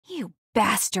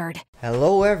bastard.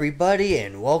 Hello everybody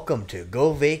and welcome to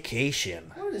Go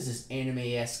Vacation. What is this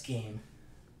anime-esque game?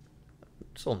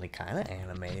 It's only kind of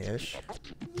anime-ish.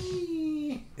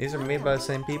 These are made by the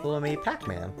same people who made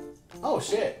Pac-Man. Oh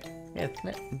shit. Yeah, it's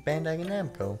Bandai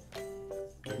Namco.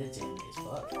 And it's anime as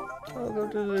fuck. Oh, go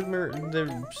to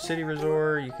the city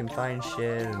resort, you can find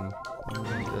shit and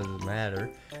it doesn't matter.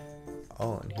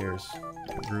 Oh, and here's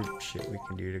group shit we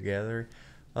can do together.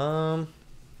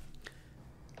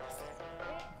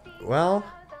 Well,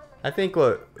 I think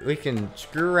we can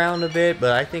screw around a bit,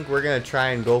 but I think we're gonna try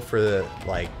and go for the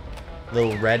like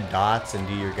little red dots and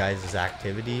do your guys'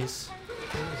 activities.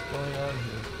 What is going on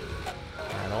here?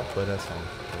 Don't put us on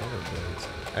rollerblades.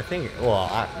 I think, well,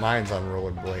 mine's on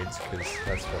rollerblades because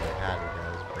that's what I had it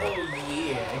as. But... Oh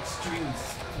yeah, extreme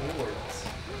sports.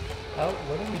 Oh,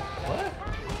 what?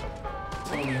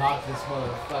 Tony Hawk, this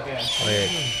motherfucker.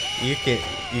 Okay,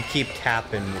 you keep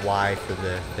tapping Y for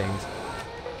the things.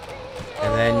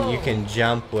 And then you can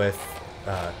jump with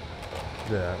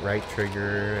the right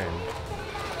trigger, and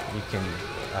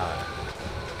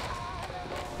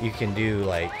you can do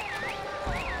like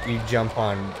you jump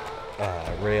on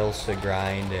rails to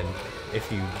grind, and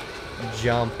if you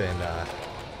jump and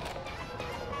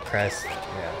press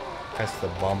the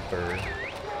bumper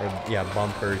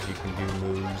bumpers, you can do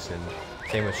moves, and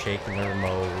same with shaking the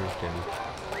remote and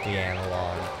the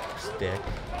analog stick,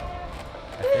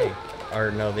 I think. Or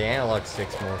no, the analog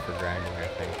stick's more for grinding, I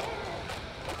think.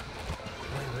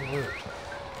 Wait.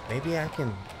 Maybe I can,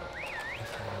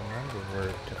 if I remember where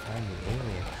to find the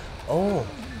alien. Oh!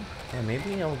 Yeah,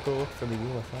 maybe I'll go look for the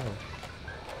UFO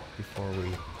before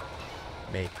we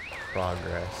make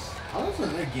progress. I don't know if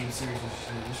another game series we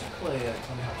should play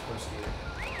Tony Hawk's Pro Skater.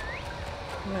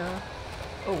 Yeah.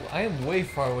 Oh, I am way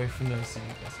far away from those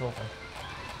things. Hold on.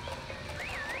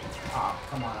 Oh,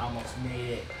 come on, I almost made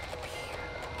it.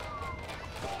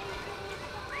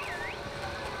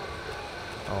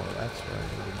 Oh, that's where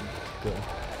we go.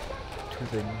 To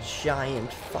the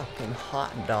giant fucking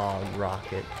hot dog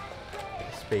rocket.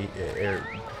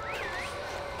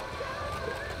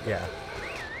 Yeah.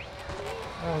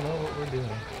 I don't know what we're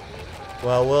doing.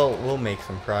 Well, we'll make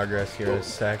some progress here in a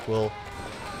sec.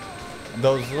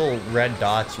 Those little red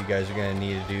dots you guys are gonna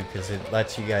need to do, because it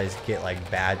lets you guys get like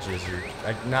badges or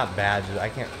not badges. I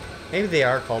can't. Maybe they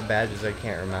are called badges. I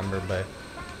can't remember, but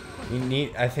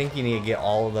I think you need to get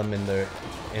all of them in the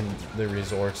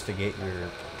resorts to get your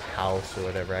house or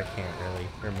whatever. I can't really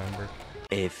remember.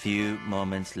 A few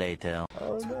moments later.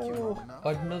 Oh no.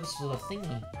 I didn't know this was a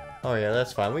thingy. Oh yeah,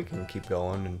 that's fine. We can keep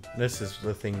going, and this is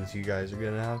the things you guys are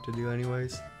gonna have to do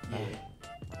anyways. Yeah.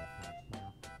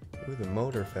 Ooh, the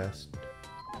Motorfest.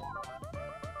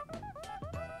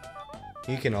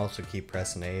 You can also keep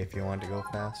pressing A if you want to go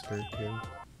faster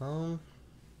too.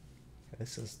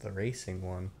 This is the racing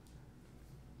one.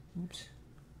 Oops.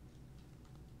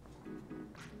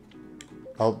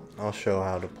 I'll show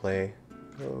how to play.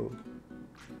 Oh.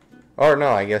 Or no,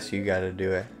 I guess you gotta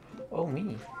do it. Oh,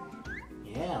 me.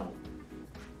 Yeah.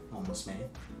 Almost made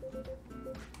it.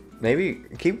 Maybe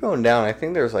keep going down. I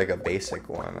think there's like a basic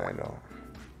one. I don't.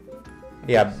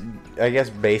 Yeah, I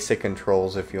guess basic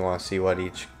controls if you want to see what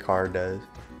each car does.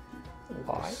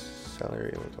 Why?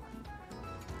 Accelerate.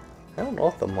 I don't know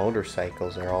if the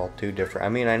motorcycles are all too different. I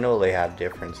mean, I know they have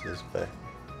differences, but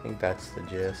I think that's the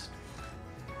gist.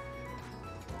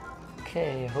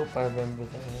 Okay, I hope I remember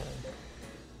that.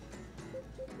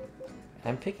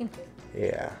 I'm picking?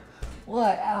 Yeah.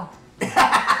 What? Ow.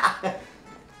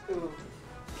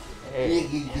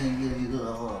 Hey.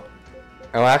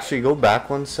 I'll actually go back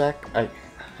one sec.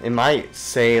 It might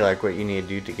say like what you need to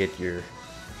do to get your.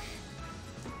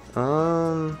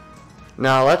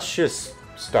 Now let's just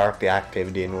start the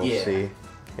activity and we'll see.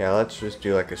 Yeah, let's just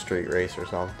do like a street race or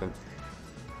something.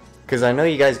 Cause I know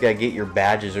you guys gotta get your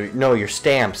badges or no, your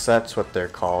stamps. That's what they're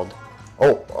called.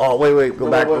 Oh, wait, go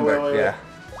back. Yeah.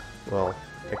 Well,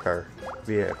 pick our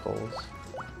vehicles.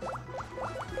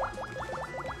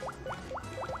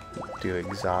 Do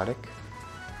exotic.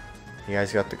 You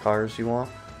guys got the cars you want?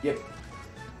 Yep.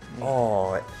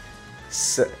 Oh,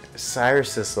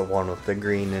 Cyrus is the one with the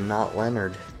green and not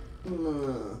Leonard.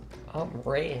 I'm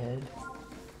red.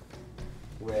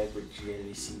 Red with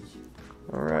JVC.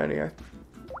 Alrighty.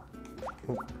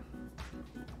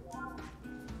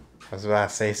 I was about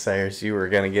to say, Cyrus, you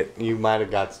might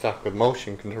have got stuck with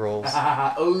motion controls.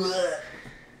 The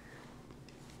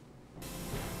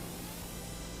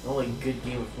only good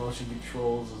game with motion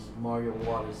controls is Mario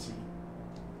Odyssey.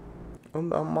 What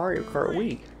about Mario Kart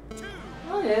Wii?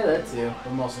 Oh yeah, that too.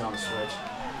 But mostly on the Switch.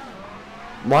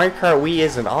 Mario Kart Wii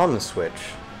isn't on the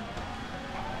Switch.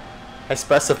 I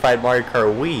specified Mario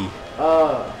Kart Wii.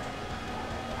 I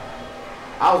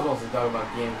was mostly talking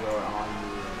about games that were on the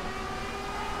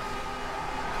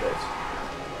Switch.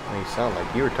 You sound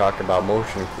like you were talking about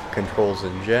motion controls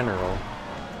in general.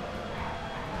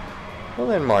 Well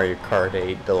then Mario Kart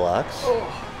 8 Deluxe.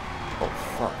 Oh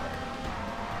fuck.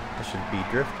 I should be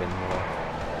drifting more.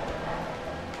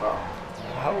 Oh.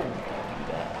 How would you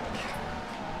do that?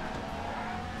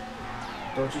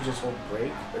 Don't you just hold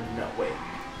brake? Or no, wait.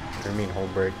 What do you mean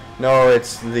hold brake? No,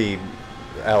 it's the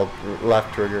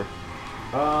left trigger.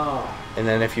 Oh. And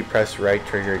then if you press the right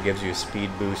trigger, it gives you a speed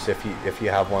boost if you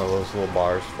have one of those little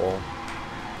bars full.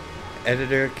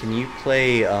 Editor, can you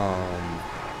play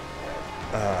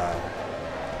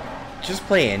just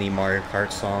play any Mario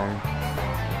Kart song?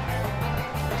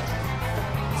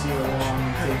 See how long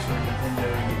it takes for Nintendo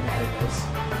to get into this.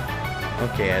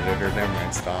 Okay, editor, never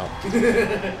mind, stop.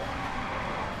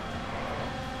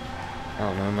 I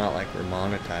don't know, not like we're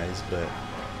monetized, but I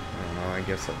don't know, I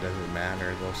guess that doesn't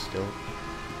matter, they'll still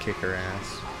kick her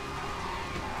ass.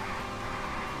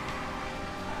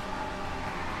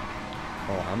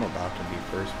 Oh, I'm about to be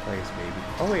first place, baby.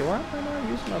 Oh wait, why am I not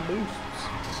using my boosts?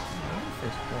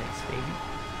 First place, baby.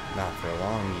 Not for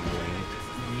long, you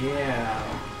ain't. Yeah.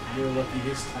 You're lucky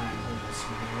this time, Lucas,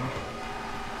 man.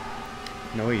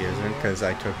 No, he isn't, because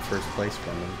I took first place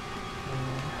from him.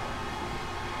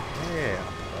 Yeah.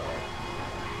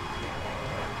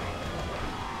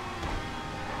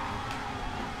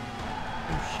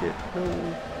 Oh shit, no.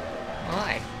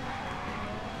 Hi.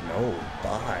 No,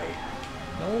 bye.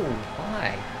 No,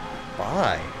 hi.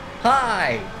 Bye.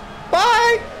 Hi!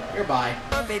 Bye! Goodbye.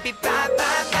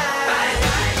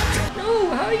 No,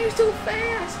 how are you so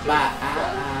fast? Bye.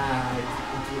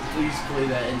 Please play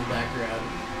that in the background.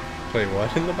 Play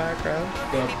what in the background?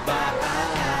 Goodbye.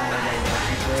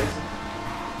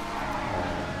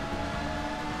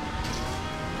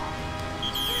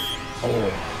 Oh,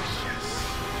 yes.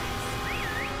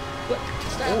 What?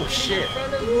 Stop Oh, getting shit. in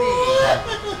front of me.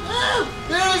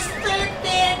 There's third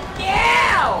man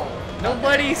down!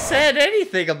 Nobody said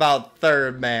anything about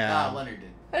third man. Ah, Leonard did.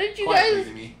 How did you Quietly guys?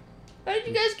 to me. How did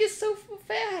you guys get so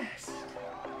fast?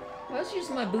 I was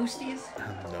using my boosties.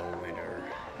 I'm no winner.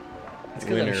 It's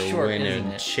 'cause I'm short, winner,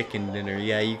 isn't it? chicken dinner.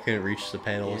 Yeah, you couldn't reach the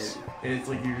pedals. Yeah, it's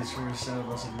like you're just from a set of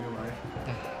us in real life.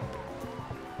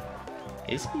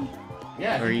 Is he?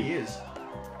 Yeah, I Or think he- he is.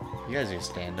 You guys need to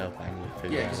stand up. I need to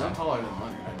figure Yeah, out. because I'm taller than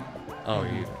Leonard. I know. Oh,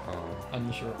 you. Oh. I'm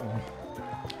the short one.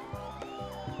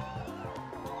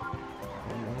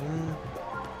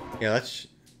 Yeah, let's.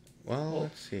 Well,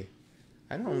 let's see.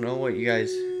 I don't know what you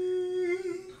guys.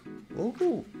 We'll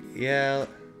go. Yeah,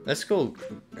 let's go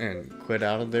and quit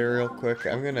out of there real quick.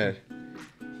 We're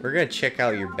gonna check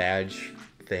out your badge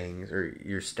things or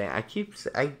your stamp.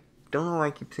 I don't know why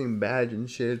I keep saying badge and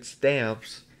shit. It's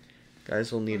stamps.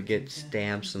 Guys will need to get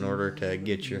stamps in order to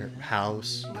get your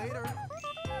house.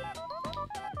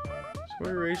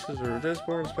 Square races or this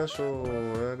born special.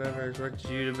 Whatever. I expect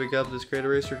you to pick up this Creator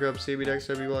Racer Cup. See me next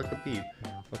time you want to compete.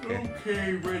 Okay.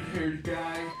 Okay, red-haired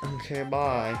guy. Okay,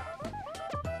 bye.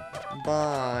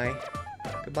 Bye.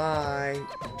 Goodbye.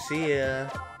 See ya.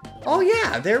 Oh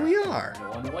yeah, there we are. No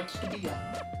one likes to be on.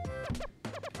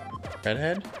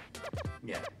 Redhead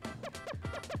Yeah.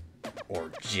 or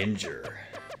ginger?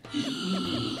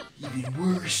 Even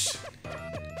worse.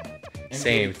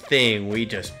 Same thing. We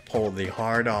just pulled the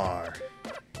hard R.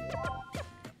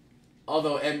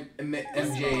 Although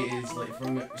MJ is like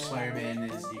from Spider-Man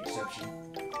is the exception.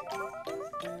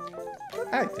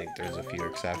 I think there's a few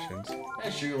exceptions.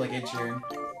 That's true, like Ed Sheeran.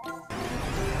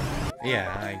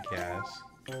 Yeah, I guess.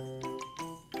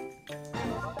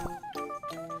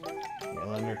 Yeah,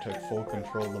 Leonard took full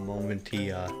control the moment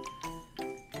he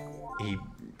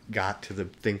got to the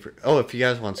thing for. Oh, if you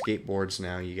guys want skateboards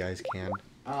now, you guys can.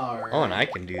 Alright. Oh, and I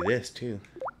can do this too.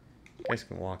 You guys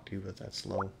can walk too, but that's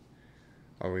slow.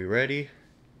 Are we ready?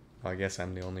 Oh, I guess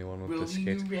I'm the only one with the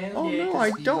skates. Oh no,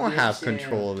 I don't have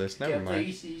control of this. Never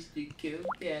mind.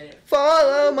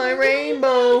 Follow my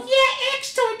rainbow. Yeah,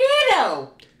 X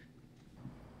Tornado!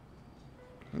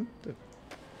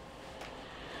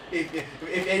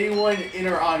 If anyone in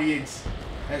our audience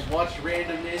has watched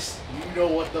Randomness, you know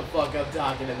what the fuck I'm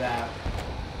talking about.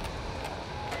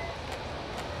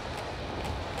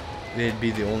 It'd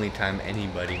be the only time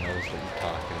anybody knows what you're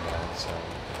talking about, so.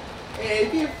 Hey,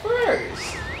 be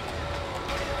first!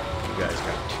 You guys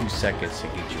got 2 seconds to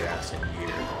get your ass in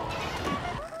gear.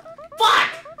 Fuck!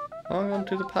 Welcome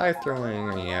to the pie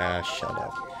throwing. Yeah, shut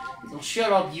up. Well,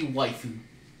 shut up, you waifu.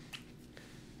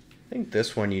 I think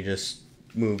this one you just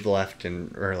move left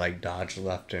and, or like dodge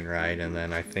left and right, and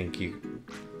then I think you.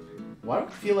 Why do I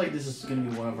feel like this is gonna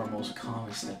be one of our most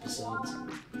calmest episodes?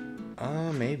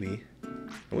 Maybe.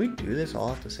 Can we do this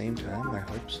all at the same time? I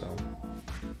hope so.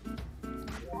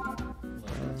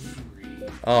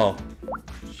 Oh.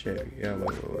 Shit. Yeah,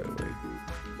 wait.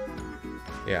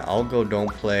 Yeah, I'll go don't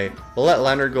play. We'll let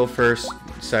Leonard go first.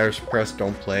 Cyrus press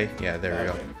don't play. Yeah, there we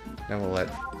go. Then we'll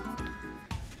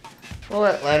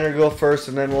let Leonard go first,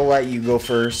 and then we'll let you go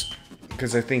first.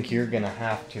 Because I think you're gonna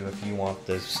have to if you want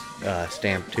this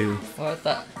stamp too. Oh, I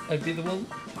thought I'd be the one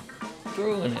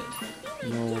throwing it.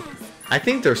 No. I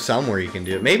think there's somewhere you can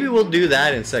do it. Maybe we'll do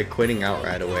that instead of quitting out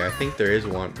right away. I think there is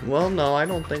one. Well, no, I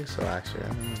don't think so, actually. I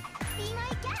don't know.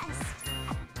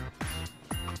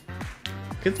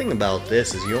 Good thing about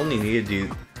this is you only need to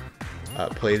do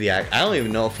play the act. I don't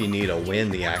even know if you need to win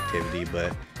the activity,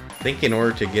 but I think in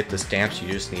order to get the stamps, you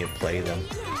just need to play them.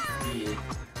 Yeah.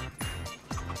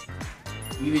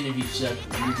 Even if you suck.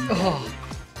 Oh.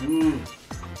 Ooh.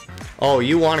 Oh,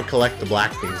 you want to collect the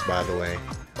black things, by the way.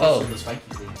 Also Oh. the spiky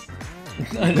things.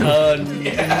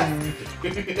 Yeah.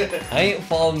 I ain't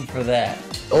falling for that.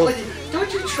 Oh,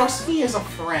 don't you trust me as a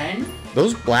friend?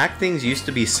 Those black things used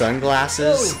to be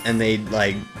sunglasses, and they'd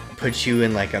like put you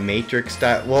in like a Matrix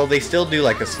style. Well, they still do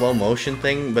like a slow motion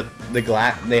thing, but they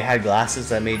had glasses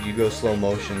that made you go slow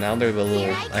motion. Now they're the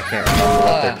little, I can't remember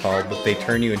what they're called, but they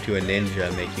turn you into a ninja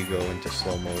and make you go into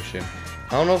slow motion.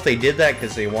 I don't know if they did that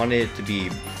because they wanted it to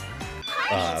be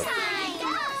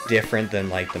different than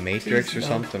like the Matrix or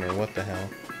something, or what the hell.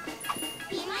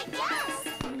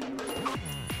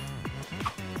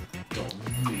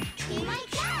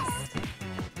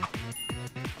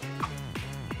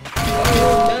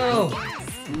 Oh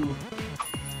Ooh.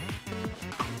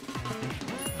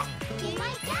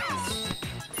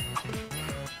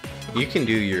 You can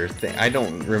do your thing. I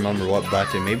don't remember what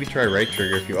button. Maybe try right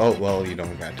trigger if you. Oh well, you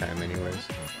don't got time anyways.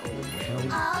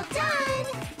 All done.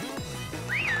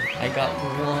 I got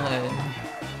one.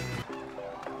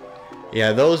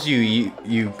 Yeah, those you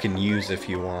can use if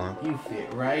you want. You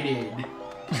fit right in.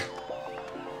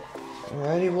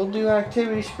 Alrighty, we'll do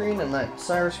activity screen and let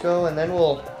Cyrus go, and then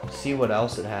we'll see what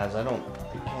else it has. I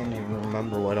can't even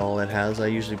remember what all it has. I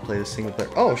usually play the single player.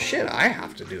 Oh shit, I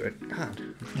have to do it. God.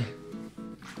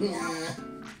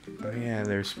 Oh yeah,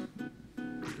 there's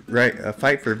right a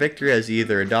fight for victory as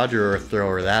either a dodger or a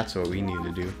thrower. That's what we need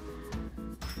to do.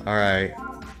 All right.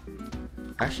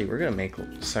 Actually, we're gonna make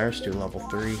Cyrus do level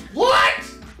 3. What?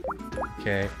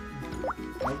 Okay.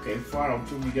 Okay, fine. I'll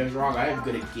prove you guys wrong. I am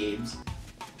good at games.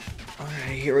 All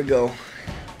right, here we go.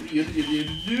 Who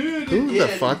the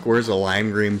fuck wears a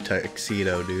lime green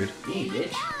tuxedo, dude? Me,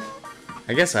 bitch.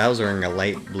 I guess I was wearing a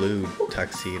light blue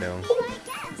tuxedo.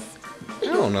 I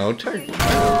don't know.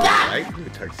 Light blue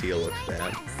tuxedo looks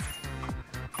bad.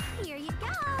 Here you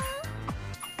go.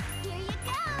 Here you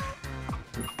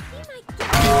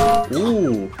go.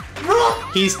 Ooh.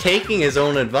 He's taking his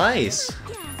own advice.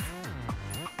 Yes.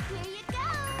 Here you go.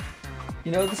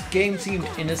 You know, this game seemed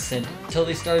innocent until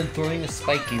they started throwing the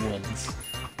spiky ones.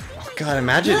 God,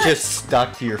 imagine it just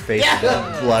stuck to your face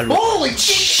and blood. Holy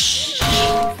shit!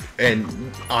 And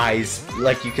eyes,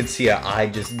 like you can see an eye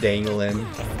just dangling.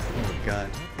 Oh my god.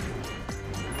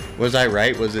 Was I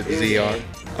right? Was it It was ZR? A.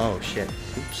 Oh shit.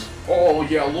 Oops. Oh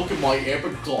yeah, look at my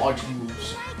epic dodge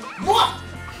moves. What?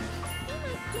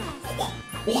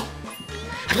 What?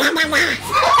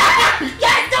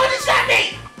 Yeah, don't distract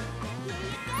me!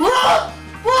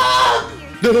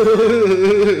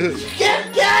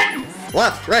 Get!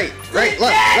 Left, right, left,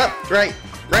 right,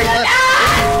 left.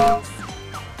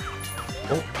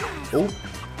 Oh, oh,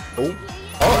 oh,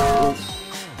 oh,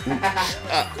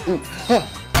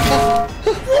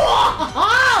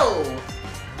 Whoa!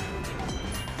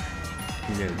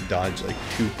 I'm gonna dodge like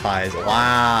 2 pies.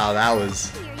 Wow, that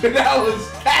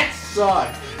That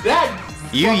sucked. That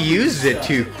you fucking used it sucked.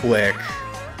 too quick.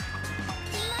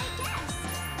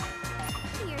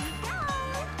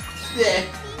 Yeah.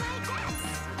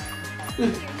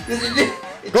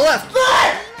 Go left,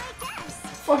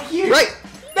 Fuck you. right.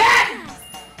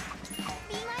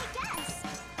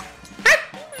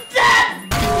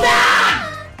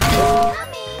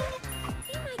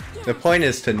 The point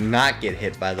is to not get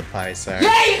hit by the pie, sir.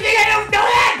 Yeah, you think I don't know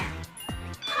that?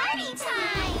 Party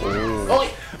time. Oh,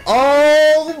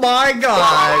 Oh my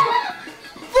god!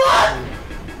 fuck!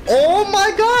 Oh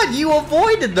my god, you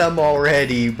avoided them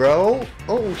already, bro.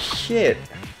 Oh shit.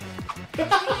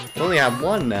 We only have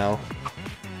one now.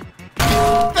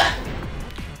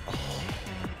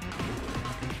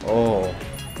 Oh,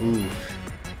 oof.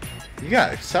 You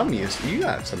got some use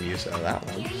out of that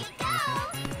one. Here you go.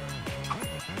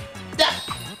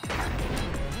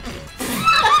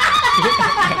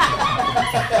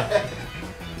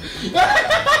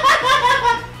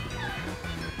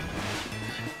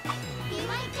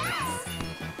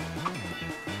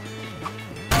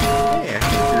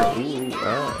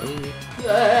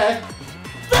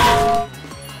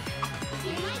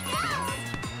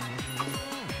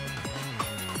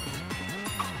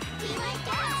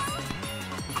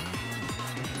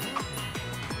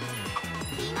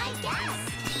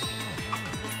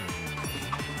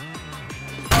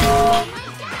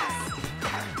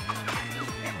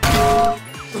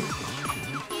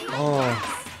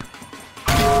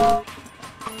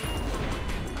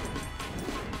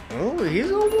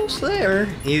 he's almost there.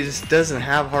 He just doesn't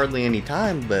have hardly any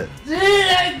time, but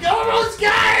Almost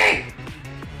got it!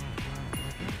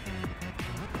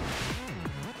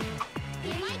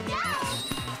 Here I go.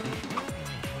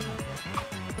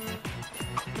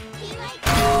 Here I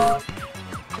go.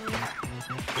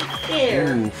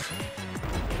 There. oof.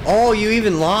 Oh, you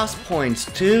even lost points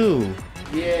too.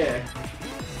 Yeah.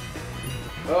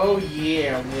 Oh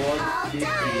yeah, All what did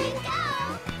done. you? Go.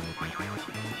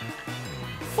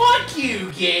 Fuck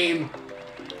you, game!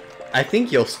 I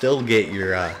think you'll still get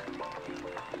your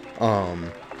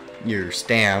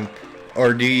stamp,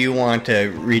 or do you want to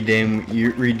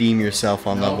redeem yourself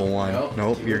on level 1?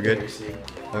 Nope, you're good. Embarrassing.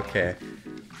 Okay.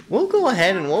 We'll go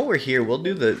ahead and while we're here,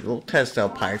 we'll test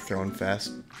out Pythron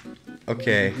Fest.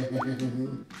 Okay.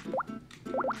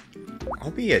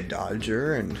 I'll be a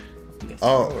dodger and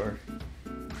oh,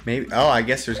 maybe. Oh, I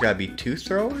guess there's gotta be 2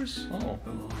 throwers. Oh.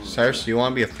 Cyrus, do you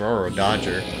want to be a thrower or a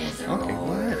dodger? Okay,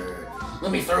 go ahead.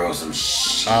 Let me throw some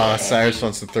shit. Cyrus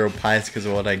wants to throw pies because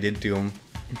of what I did to him.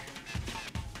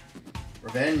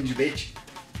 Revenge, bitch.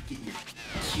 Get your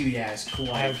cute ass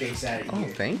kawaii face out of Oh, here.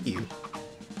 thank you.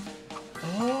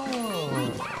 Oh.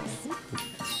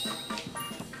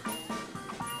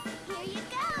 Here you go.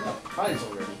 Oh, pies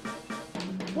already.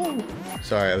 Whoa.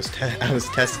 Sorry, I was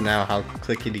testing out how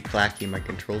clickety clacky my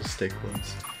control stick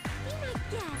was.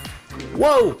 Be my guest.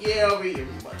 Whoa! Yeah, over here.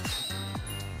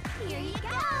 Here you go.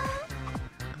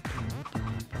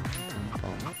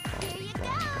 Here you go.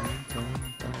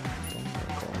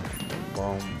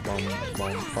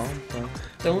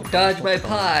 Don't dodge my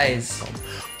pies.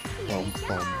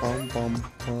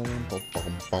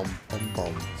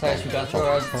 Cyrus, we got to throw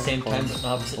ours at the same time, but in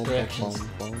opposite directions.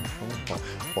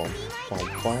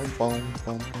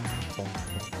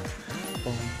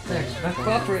 Cyrus, now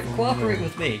cooperate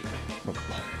with me.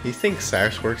 You think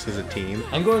Cyrus works as a team?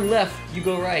 I'm going left, you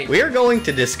go right. We are going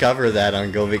to discover that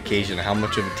on Go Vacation, how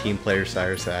much of a team player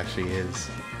Cyrus actually is.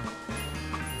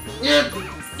 God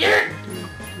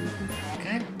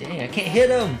dang, I can't hit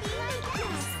him.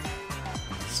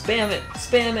 Spam it,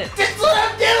 spam it. That's what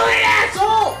I'm doing,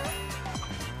 asshole!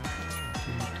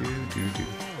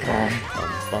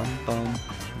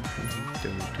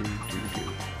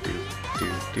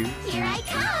 Here I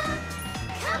come.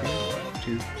 Coming.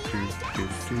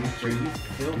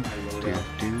 Fill my loadout.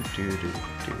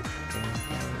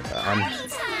 Party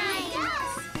time.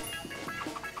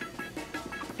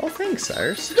 Oh, thanks,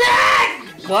 Cyrus.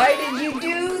 Why did you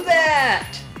do that?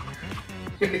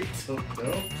 I don't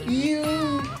know. You.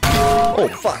 Oh,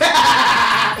 fuck.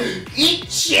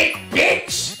 Eat shit,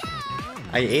 bitch!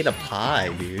 I ate a pie,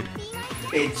 dude.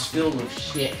 It's filled with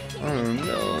shit. Oh,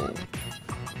 no. Be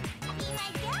my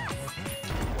guest.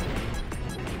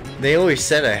 They always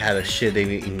said I had a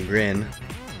shit-eating grin.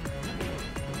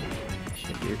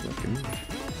 Shit, dude, look at me.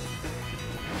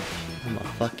 I'm a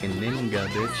fucking ninja,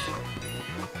 bitch.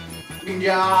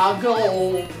 Yeah,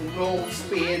 go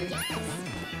spin.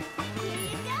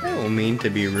 I don't mean to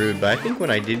be rude, but I think when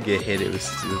I did get hit, it was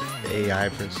the AI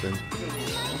person.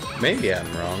 Maybe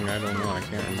I'm wrong. I don't know. I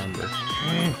can't remember.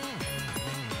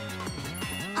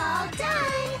 All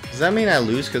done. Does that mean I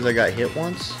lose because I got hit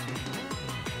once?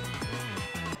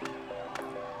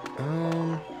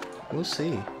 We'll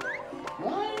see.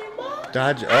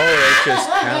 Dodge. Oh, it's just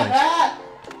talent.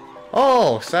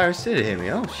 Oh, Cyrus did hit me.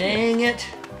 Oh, shit. Dang it.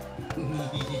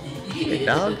 Hey,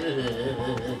 dog.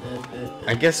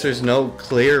 I guess there's no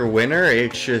clear winner.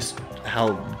 It's just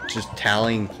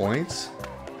tallying points.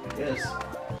 Yes.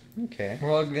 Okay.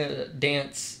 We're all gonna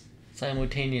dance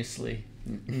simultaneously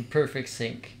in perfect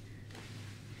sync.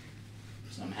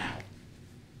 Somehow.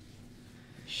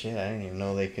 Shit, I didn't even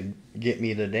know they could get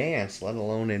me to dance, let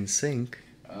alone in sync.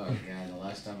 Oh god, the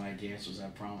last time I danced was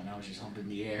at prom and I was just humping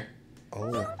the air.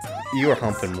 Oh, you were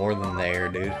humping more than the air,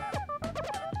 dude.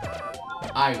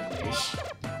 I wish.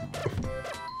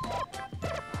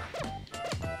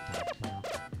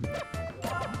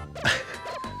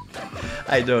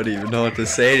 I don't even know what to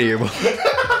say to you.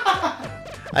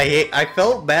 I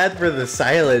felt bad for the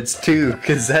silence too,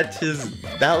 cause that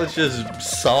was just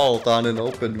salt on an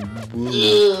open wound.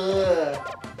 Ugh.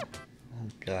 Oh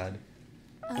god.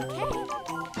 Okay.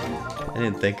 I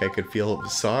didn't think I could feel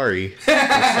sorry for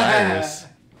Cyrus.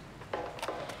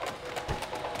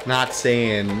 Not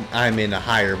saying I'm in a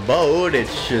higher boat,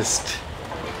 it's just...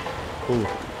 Ooh.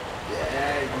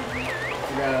 Yeah, I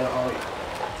forgot all.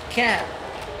 Cat.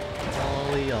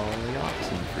 Ollie, ollie,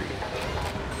 oxen free.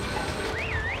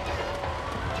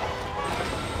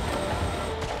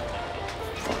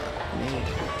 Fuck me.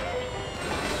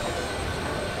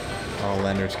 Oh,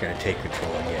 Leonard's gonna take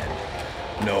control again.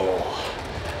 No.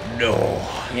 No.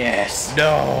 Yes.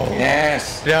 No.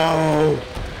 Yes. No.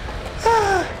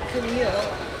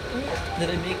 Camille. Did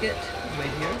I make it? Am I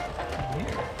here? I'm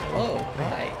here. Oh,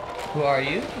 hi. Who are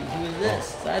you? Who is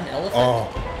this? Is that an elephant? Oh,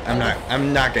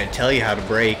 I'm not gonna tell you how to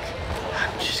break.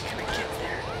 I'm just gonna get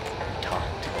there and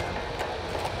talk to them.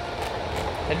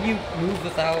 How do you move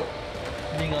without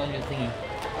being on your thingy?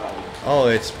 Oh,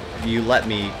 it's you let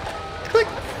me click.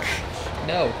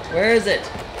 No. Where is it?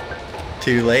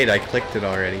 Too late, I clicked it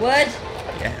already. What?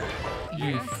 Yeah.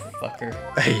 You fucker.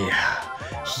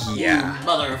 Yeah. You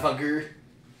motherfucker.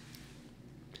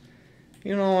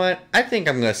 You know what? I think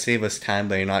I'm gonna save us time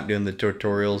by not doing the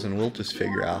tutorials and we'll just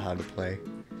figure out how to play.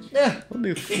 Yeah. We'll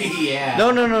do Yeah.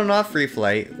 No, not free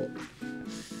flight.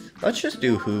 Let's just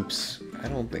do hoops. I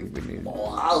don't think we need, you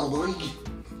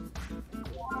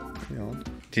know.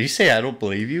 Did you say I don't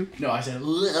believe you? No, I said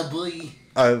boy.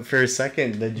 For a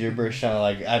second, the gibberish sounded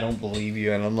like I don't believe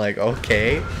you, and I'm like,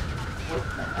 okay. What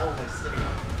the hell am I sitting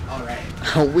on? Alright.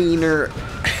 A wiener.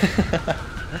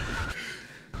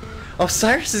 Oh,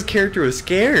 Cyrus's character was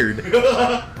scared.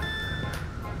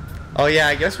 Oh yeah,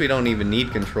 I guess we don't even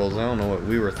need controls. I don't know what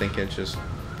we were thinking. It's just,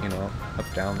 you know, up,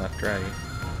 down, left, right.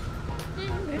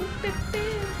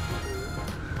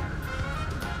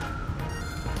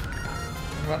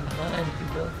 Run behind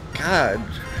people. God,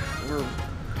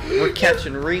 we're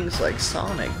catching rings like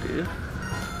Sonic, dude.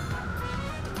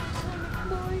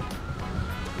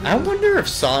 I wonder if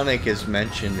Sonic is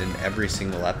mentioned in every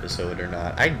single episode or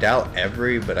not. I doubt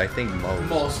every, but I think most.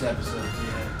 Most episodes,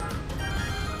 yeah.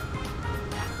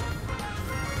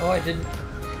 Oh, I didn't.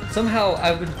 Somehow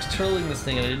I've been controlling this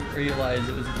thing and I didn't realize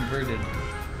it was inverted.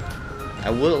 I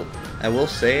will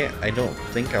say I don't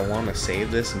think I want to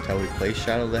save this until we play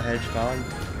Shadow the Hedgehog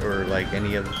or like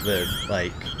any of the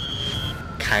like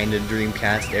kind of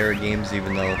Dreamcast era games,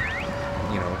 even though,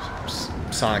 you know,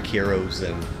 Sonic Heroes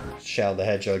and Shadow the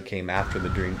Hedgehog came after the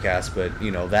Dreamcast, but you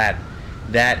know that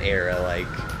era, like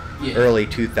early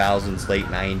 2000s, late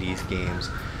 90s games.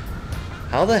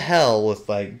 How the hell with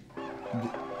like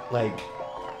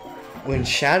when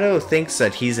Shadow thinks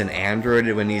that he's an android,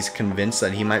 when he's convinced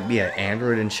that he might be an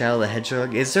android in Shadow the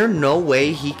Hedgehog, is there no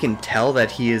way he can tell that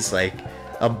he is like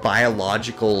a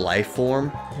biological life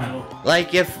form? No.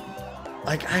 Like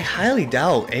I highly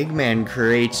doubt Eggman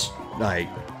creates like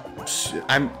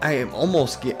I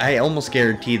almost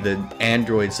guarantee the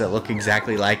androids that look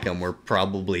exactly like him were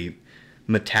probably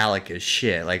metallic as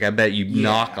shit. Like I bet you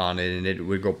knock on it and it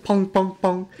would go pong pong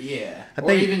pong. Yeah. I Or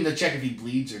bet even to check if he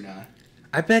bleeds or not.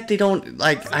 I bet they don't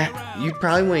like. You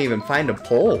probably wouldn't even find a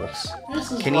pulse.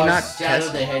 This is Can why you not Shadow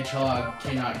test? the Hedgehog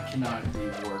cannot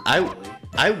do work.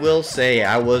 I will say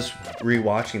I was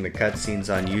rewatching the cutscenes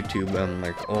on YouTube and I'm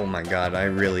like, oh my god, I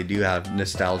really do have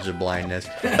nostalgia blindness.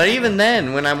 But even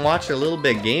then, when I'm watching a little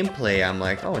bit of gameplay, I'm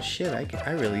like, oh shit,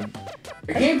 I really.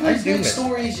 The gameplay's I do good, it.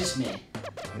 story is just me.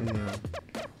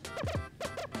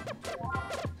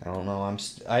 I don't know. I'm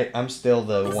still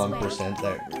the 1%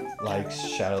 that likes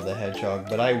Shadow the Hedgehog,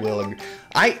 but I will agree.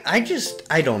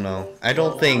 I don't know. I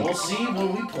don't think. We'll see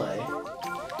when we play.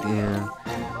 Yeah.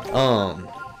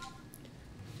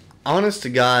 Honest to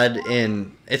God,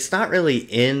 it's not really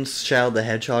in Shadow the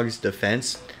Hedgehog's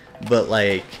defense, but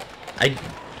like,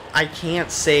 I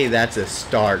can't say that's a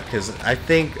start because I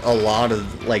think a lot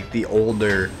of like the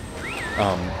older,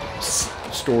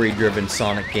 story-driven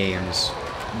Sonic games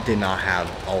did not have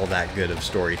all that good of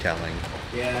storytelling.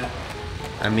 Yeah.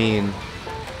 I mean,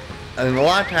 and a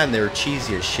lot of time they were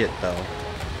cheesy as shit though.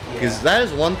 Because that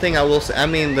is one thing I will say. I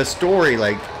mean, the story,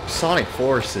 like, Sonic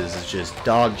Forces is just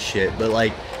dog shit. But,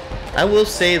 like, I will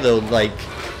say, though, like,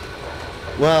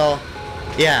 well,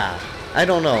 yeah, I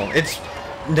don't know.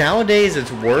 Nowadays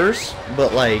it's worse,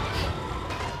 but, like,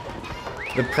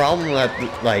 the problem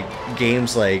that, like,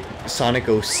 games like Sonic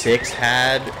 06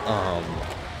 had,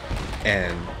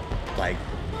 and, like,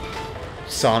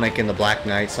 Sonic and the Black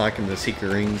Knight, Sonic and the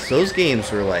Secret Rings, those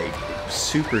games were, like,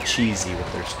 super cheesy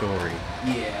with their story.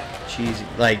 Yeah. Cheesy.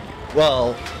 Like,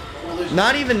 well,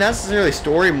 not even necessarily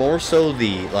story, more so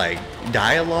the, like,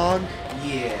 dialogue.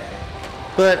 Yeah.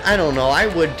 But, I don't know, I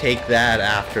would take that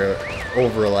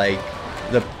over, like,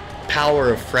 the power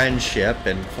of friendship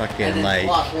and fucking, And then like...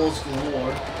 plot holes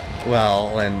galore.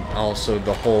 Well, and also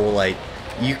the whole, like,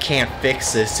 you can't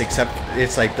fix this except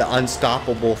it's like the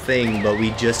unstoppable thing, but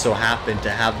we just so happen to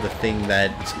have the thing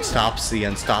that stops the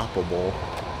unstoppable.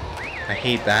 I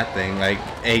hate that thing. Like,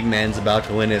 Eggman's about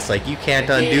to win. It's like, you can't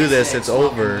undo this. It's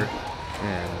over.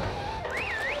 Yeah.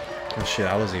 Oh shit,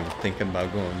 I wasn't even thinking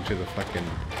about going to the fucking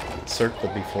circle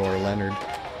before Leonard.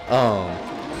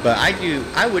 But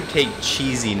I would take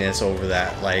cheesiness over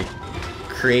that. Like,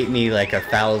 create me like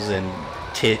 1,000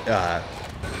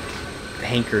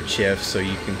 handkerchief so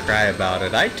you can cry about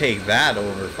it. I'd take that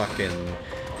over fucking,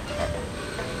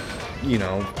 you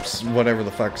know, whatever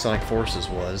the fuck Sonic Forces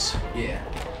was. Yeah.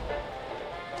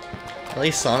 At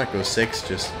least Sonic 06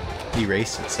 just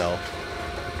erased itself.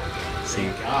 See?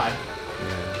 Thank God.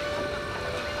 Yeah.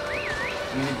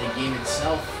 Even the game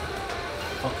itself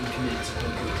fucking committed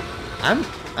seppuku.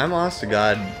 I'm honest to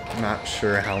God not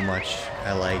sure how much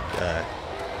I like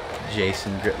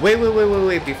Jason Wait,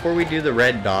 before we do the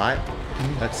red dot,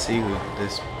 let's see who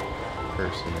this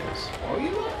person is. Oh,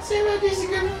 you want to say about Jason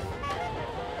Griffith?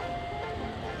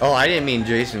 Oh, I didn't mean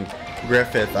Jason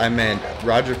Griffith, I meant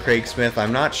Roger Craig Smith.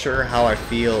 I'm not sure how I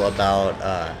feel about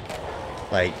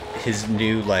like his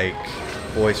new like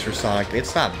voice for Sonic.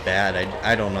 It's not bad.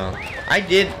 I don't know. I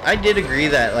did agree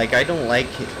that like I don't like.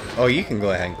 Oh, you can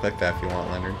go ahead and click that if you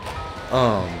want, Leonard.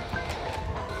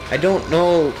 I don't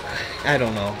know.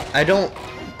 I don't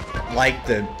like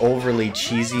the overly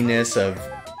cheesiness of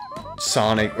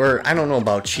Sonic, or I don't know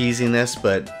about cheesiness,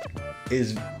 but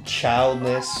his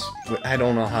childness. I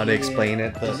don't know how to explain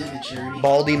it. Is it maturity?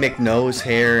 Baldy McNose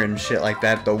hair and shit like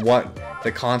that.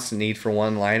 The constant need for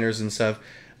one-liners and stuff.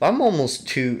 I'm almost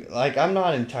too like I'm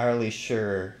not entirely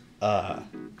sure how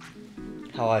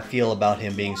I feel about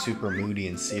him being super moody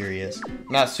and serious.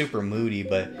 Not super moody,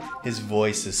 but his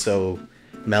voice is so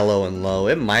mellow and low.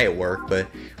 It might work, but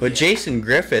with Jason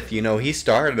Griffith, you know, he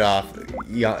started off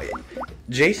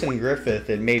Jason Griffith,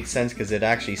 it made sense because it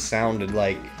actually sounded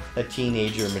like a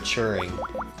teenager maturing.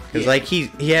 Because like he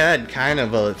had kind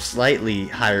of a slightly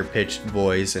higher pitched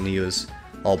voice and he was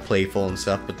all playful and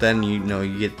stuff, but then you know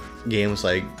you get games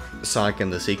like Sonic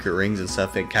and the Secret Rings and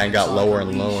stuff, it kind of got lower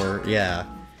and lower. Yeah,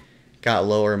 got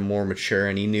lower and more mature,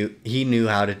 and he knew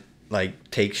how to like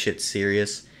take shit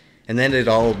serious. And then it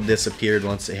all disappeared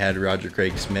once they had Roger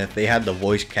Craig Smith. They had the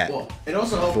voice cat. Well, it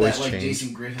also helped voice that like change.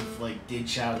 Jason Griffith like did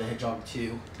Shadow the Hedgehog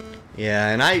 2. Yeah,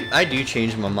 and I do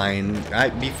change my mind.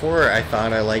 Before I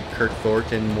thought I liked Kirk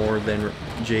Thornton more than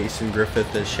Jason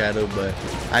Griffith as Shadow, but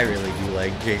I really do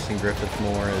like Jason Griffith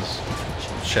more as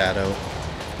Shadow.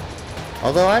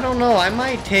 Although I don't know, I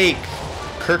might take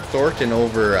Kirk Thornton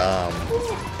over.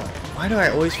 Why do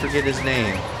I always forget his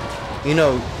name? You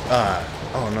know,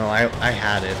 oh no, I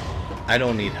had it. I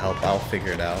don't need help. I'll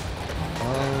figure it out.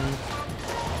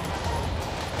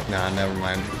 Nah, never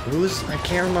mind. I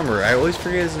can't remember. I always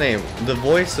forget his name. The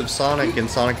voice of Sonic in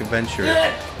Sonic Adventure.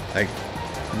 Like,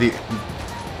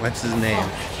 what's his name?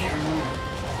 I can't remember.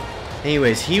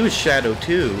 Anyways, he was Shadow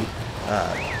 2,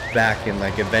 back in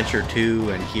like Adventure 2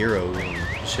 and Hero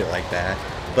and shit like that.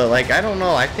 But like, I don't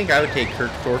know. I think I would take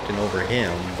Kirk Thornton over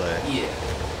him, but Yeah.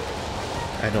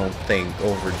 I don't think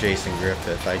over Jason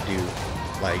Griffith. I do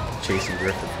like Jason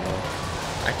Griffith more.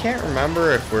 I can't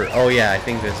remember if we're... Oh yeah, I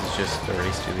think this is just the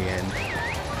race to the end.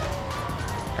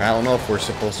 I don't know if we're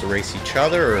supposed to race each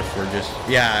other or if we're just...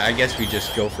 Yeah, I guess we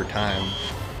just go for time.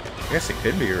 I guess it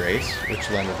could be a race, which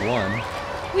Leonard won.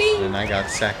 And I got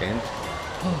second.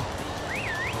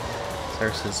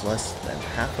 Sarah says less than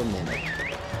half a minute.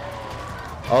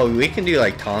 Oh, we can do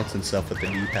like taunts and stuff with the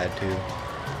D-pad too.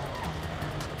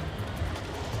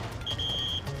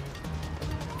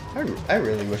 I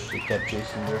really wish they kept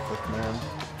Jason Griffith, man.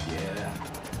 Yeah.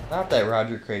 Not that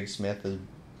Roger Craig Smith is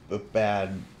a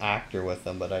bad actor with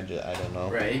them, but I don't know.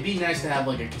 Right. It'd be nice to have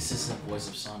like a consistent voice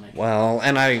of Sonic. Well,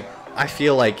 and I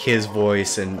feel like his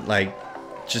voice and like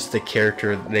just the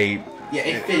character Yeah,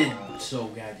 it fitted so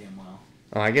goddamn well.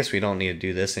 Oh, I guess we don't need to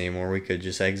do this anymore. We could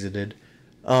just exited.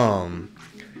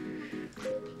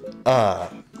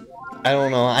 I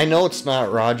don't know. I know it's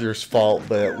not Roger's fault,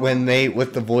 but when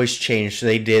with the voice change,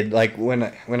 they did like when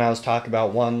I was talking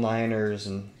about one-liners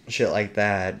and shit like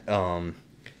that.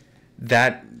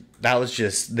 That was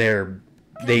just they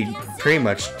pretty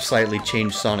much slightly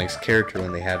changed Sonic's character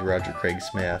when they had Roger Craig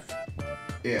Smith,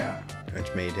 Yeah.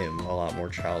 which made him a lot more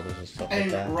childish and stuff like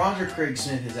And that. Roger Craig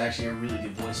Smith is actually a really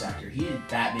good voice actor. He did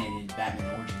Batman in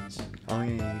Batman Origins. Oh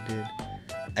yeah,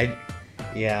 he did.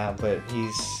 Yeah, but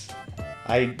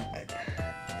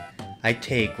I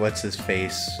take what's his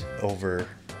face over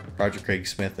Roger Craig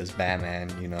Smith as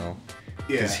Batman, you know,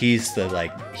 because he's the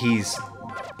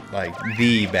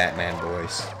Batman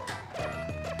voice.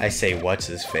 I say what's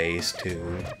his face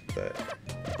too, but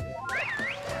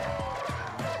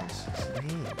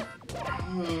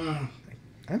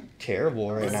I'm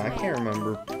terrible right now. I can't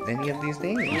remember any of these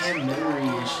names. He had memory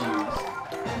issues.